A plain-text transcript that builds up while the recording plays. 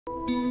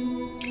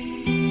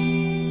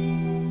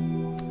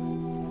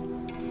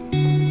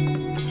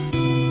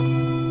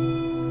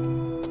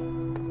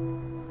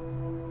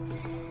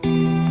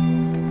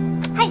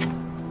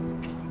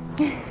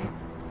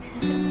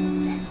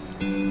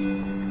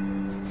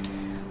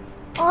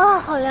哇，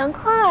好凉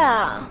快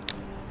啊！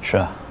是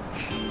啊。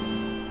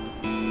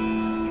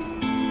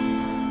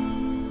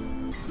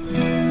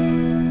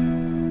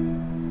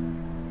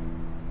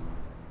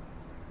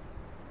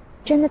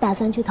真的打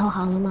算去投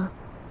行了吗？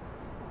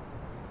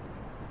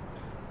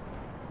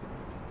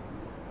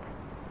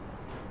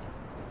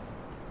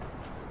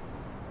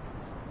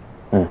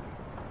嗯。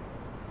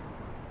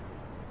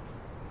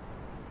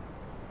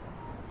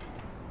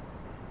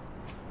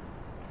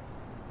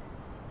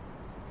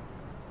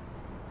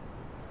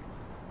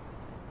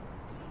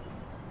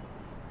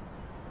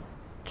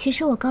其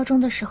实我高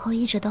中的时候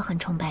一直都很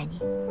崇拜你。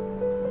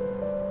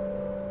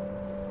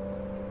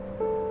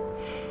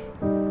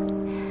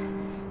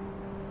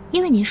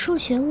因为你数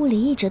学、物理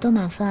一直都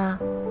满分啊，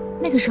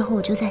那个时候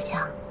我就在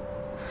想，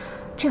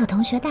这个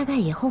同学大概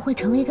以后会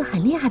成为一个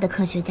很厉害的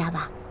科学家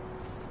吧？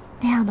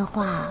那样的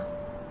话，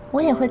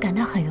我也会感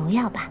到很荣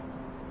耀吧。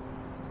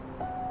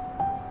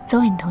作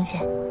为你同学，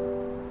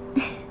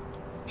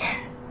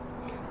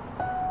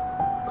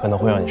可能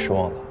会让你失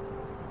望的。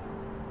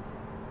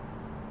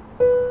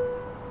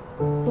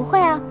不会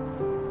啊，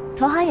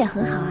投行也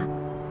很好啊。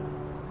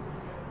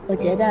我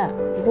觉得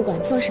你不管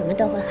做什么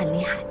都会很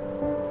厉害。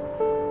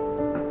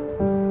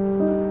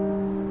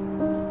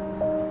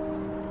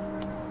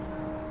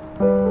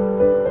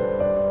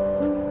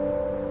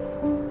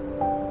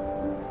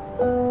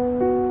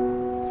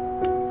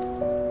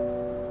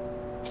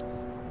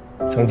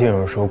曾经有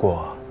人说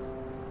过，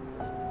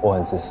我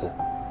很自私。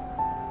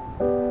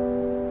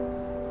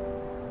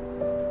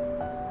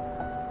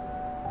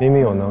明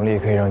明有能力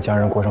可以让家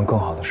人过上更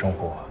好的生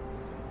活，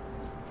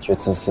却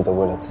自私的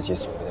为了自己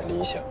所谓的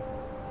理想，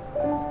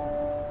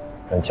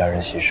让家人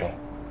牺牲。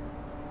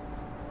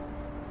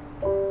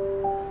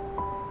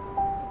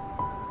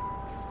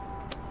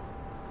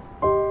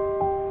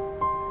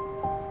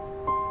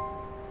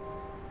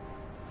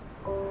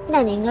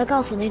那你应该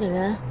告诉那个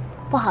人，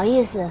不好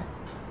意思，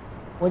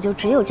我就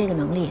只有这个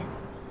能力。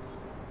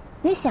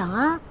你想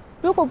啊，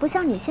如果不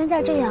像你现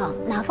在这样，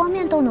哪方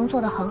面都能做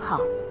得很好，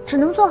只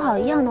能做好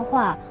一样的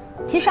话，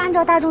其实按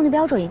照大众的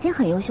标准已经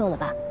很优秀了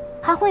吧？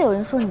还会有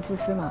人说你自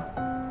私吗？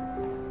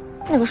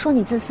那个说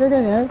你自私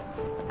的人，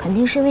肯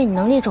定是因为你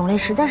能力种类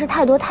实在是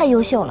太多太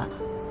优秀了，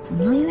怎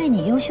么能因为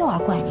你优秀而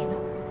怪你呢？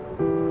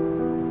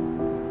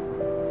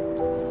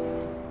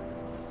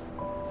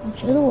我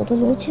觉得我的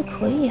逻辑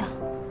可以啊，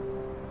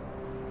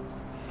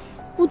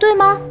不对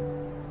吗？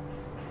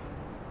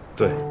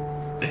对，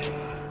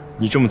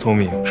你这么聪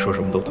明，说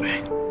什么都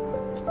对。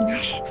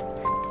那是。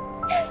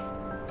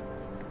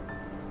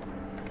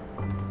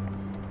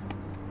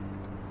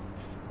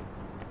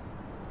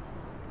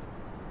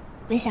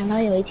没想到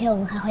有一天我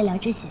们还会聊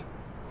这些。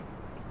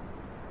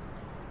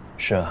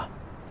是啊，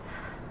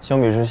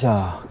相比之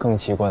下，更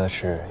奇怪的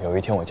是，有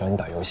一天我教你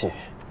打游戏，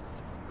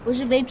不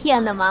是被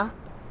骗的吗？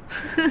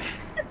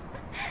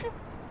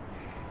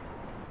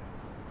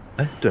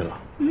哎，对了，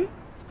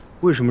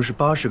为什么是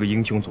80个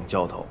英雄总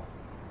教头？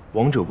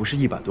王者不是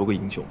100多个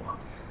英雄吗？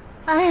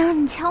哎呀，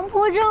你强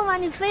迫症吗？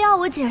你非要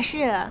我解释？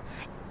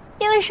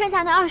因为剩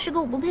下那20个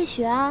我不配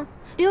学啊，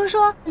比如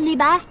说李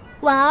白、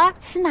婉儿、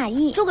司马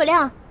懿、诸葛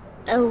亮。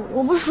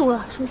我不数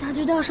了，数下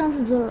去都要伤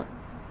自尊了。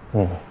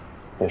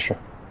也是。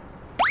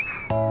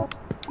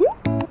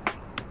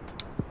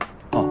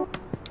哦，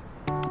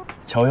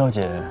乔小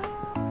姐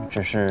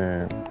只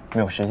是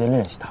没有时间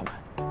练习他们。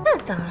那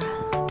当然，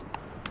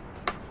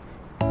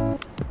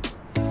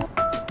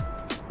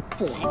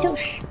本来就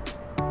是。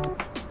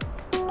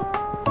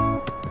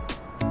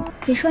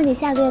你说你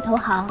下个月投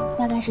行，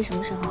大概是什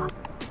么时候啊？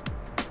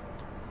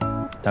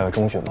大概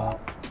中旬吧。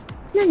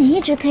那你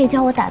一直可以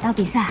教我打到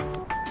比赛。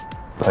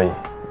可以。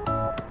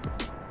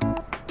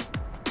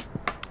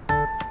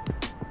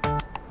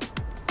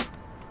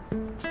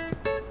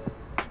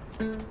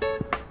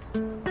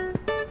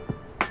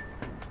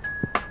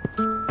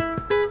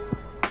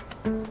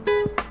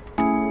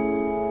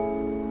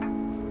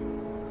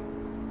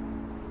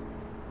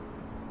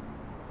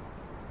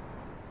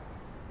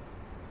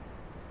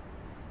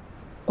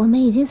我们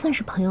已经算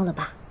是朋友了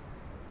吧？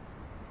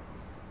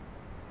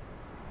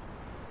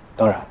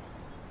当然。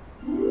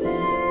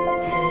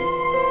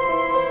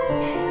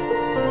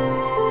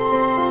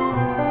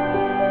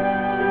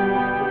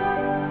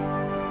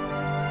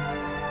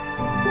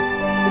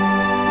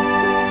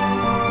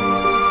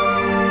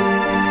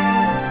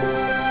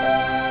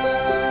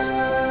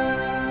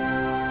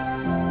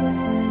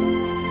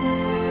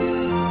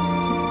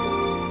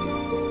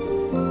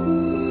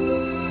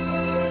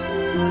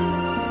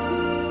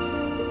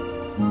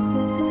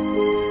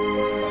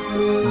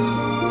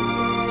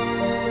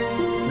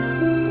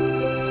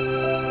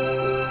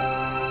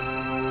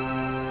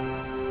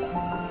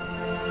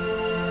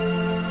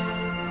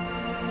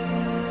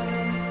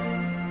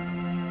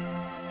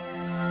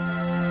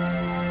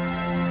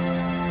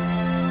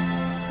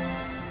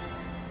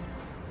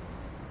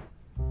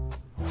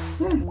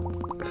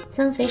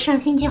增肥上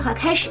新计划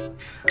开始，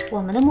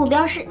我们的目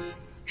标是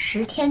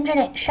10天之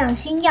内上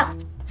新药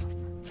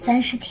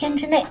，30天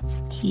之内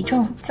体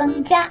重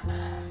增加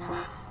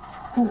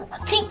5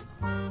斤。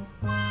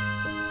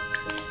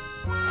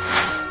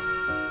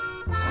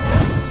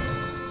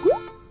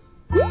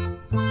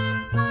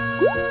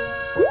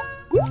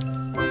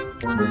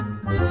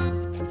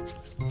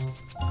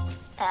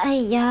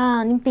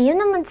呀，你别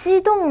那么激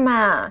动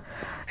嘛，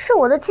是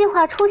我的计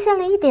划出现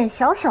了一点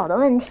小小的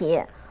问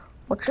题，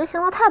我执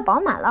行的太饱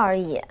满了而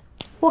已。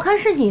我看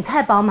是你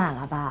太饱满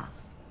了吧？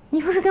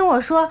你不是跟我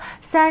说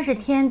30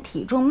天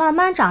体重慢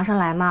慢长上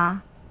来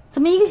吗？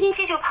怎么1个星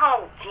期就胖了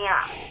5斤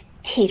啊？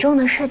体重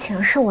的事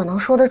情是我能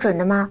说得准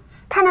的吗？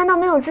他难道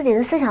没有自己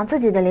的思想、自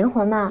己的灵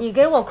魂吗？你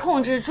给我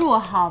控制住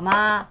好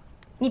吗？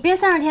你别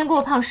30天给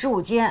我胖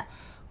15斤，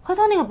回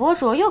头那个博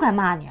主又该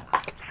骂你了。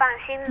放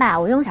心吧，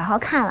我用小号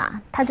看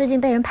了，他最近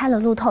被人拍了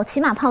路透，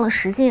起码胖了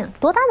10斤，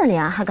多大的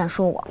脸啊，还敢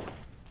说我？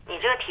你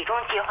这个体重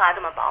计划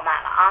这么饱满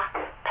了啊？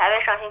排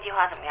位上新计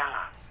划怎么样了？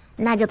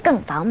那就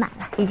更饱满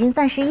了，已经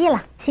钻11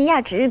了，星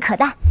耀指日可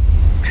待。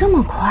这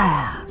么快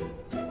啊？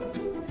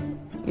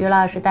于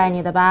老师带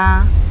你的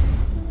吧？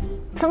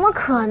怎么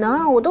可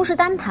能？我都是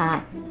单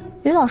排。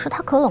于老师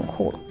他可冷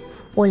酷了，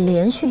我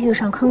连续遇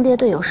上坑爹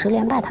队友10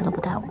连败，他都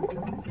不带我。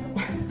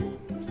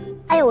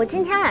哎呦，我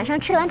今天晚上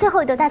吃完最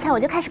后一顿大餐，我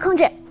就开始控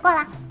制，挂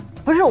了。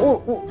不是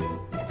我，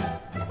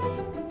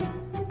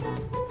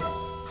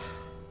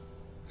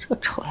这个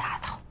臭丫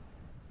头。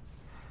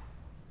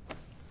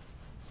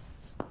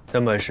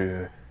单排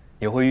时，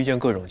你会遇见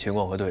各种情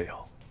况和队友，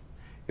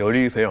有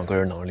利于培养个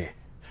人能力，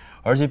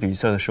而且比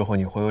赛的时候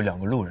你会有2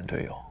个路人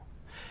队友，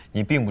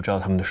你并不知道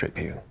他们的水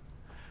平，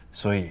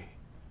所以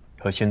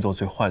要先做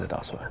最坏的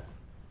打算。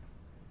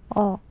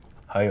哦，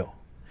还有，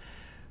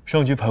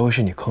上局排位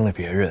是你坑了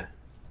别人，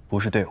不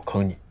是队友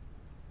坑你。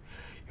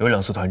有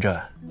2次团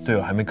战，队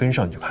友还没跟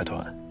上你就开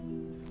团，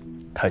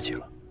太急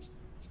了。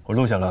我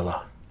录下来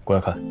了，过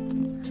来看。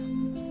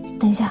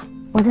等一下，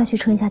我再去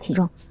称一下体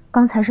重。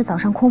刚才是早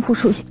上空腹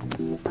数据。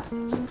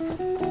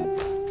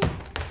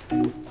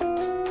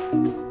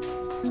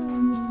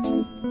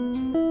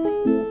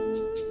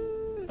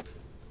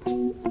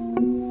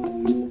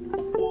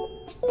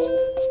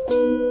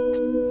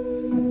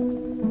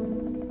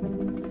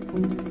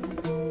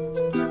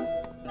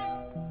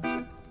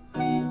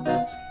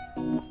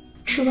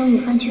吃完午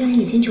饭居然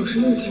已经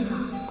96斤了。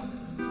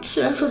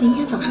虽然说明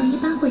天早上一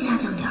般会下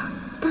降点儿，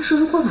但是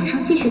如果晚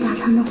上继续大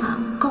餐的话，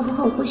搞不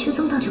好我会虚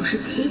增到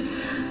97。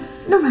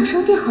那晚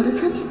上订好的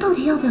餐厅到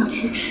底要不要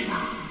去吃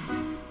啊？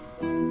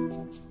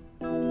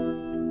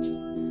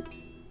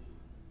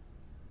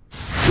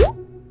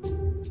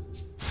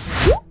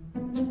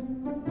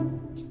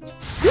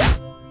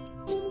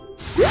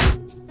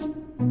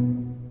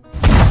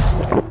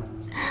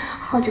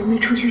好久没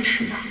出去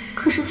吃了，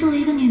可是作为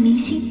一个女明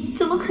星，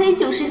怎么可以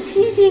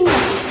97斤呢？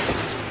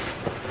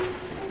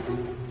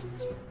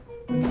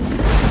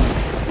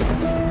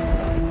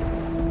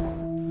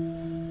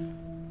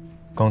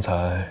刚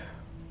才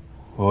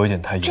我有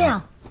点太硬。这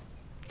样，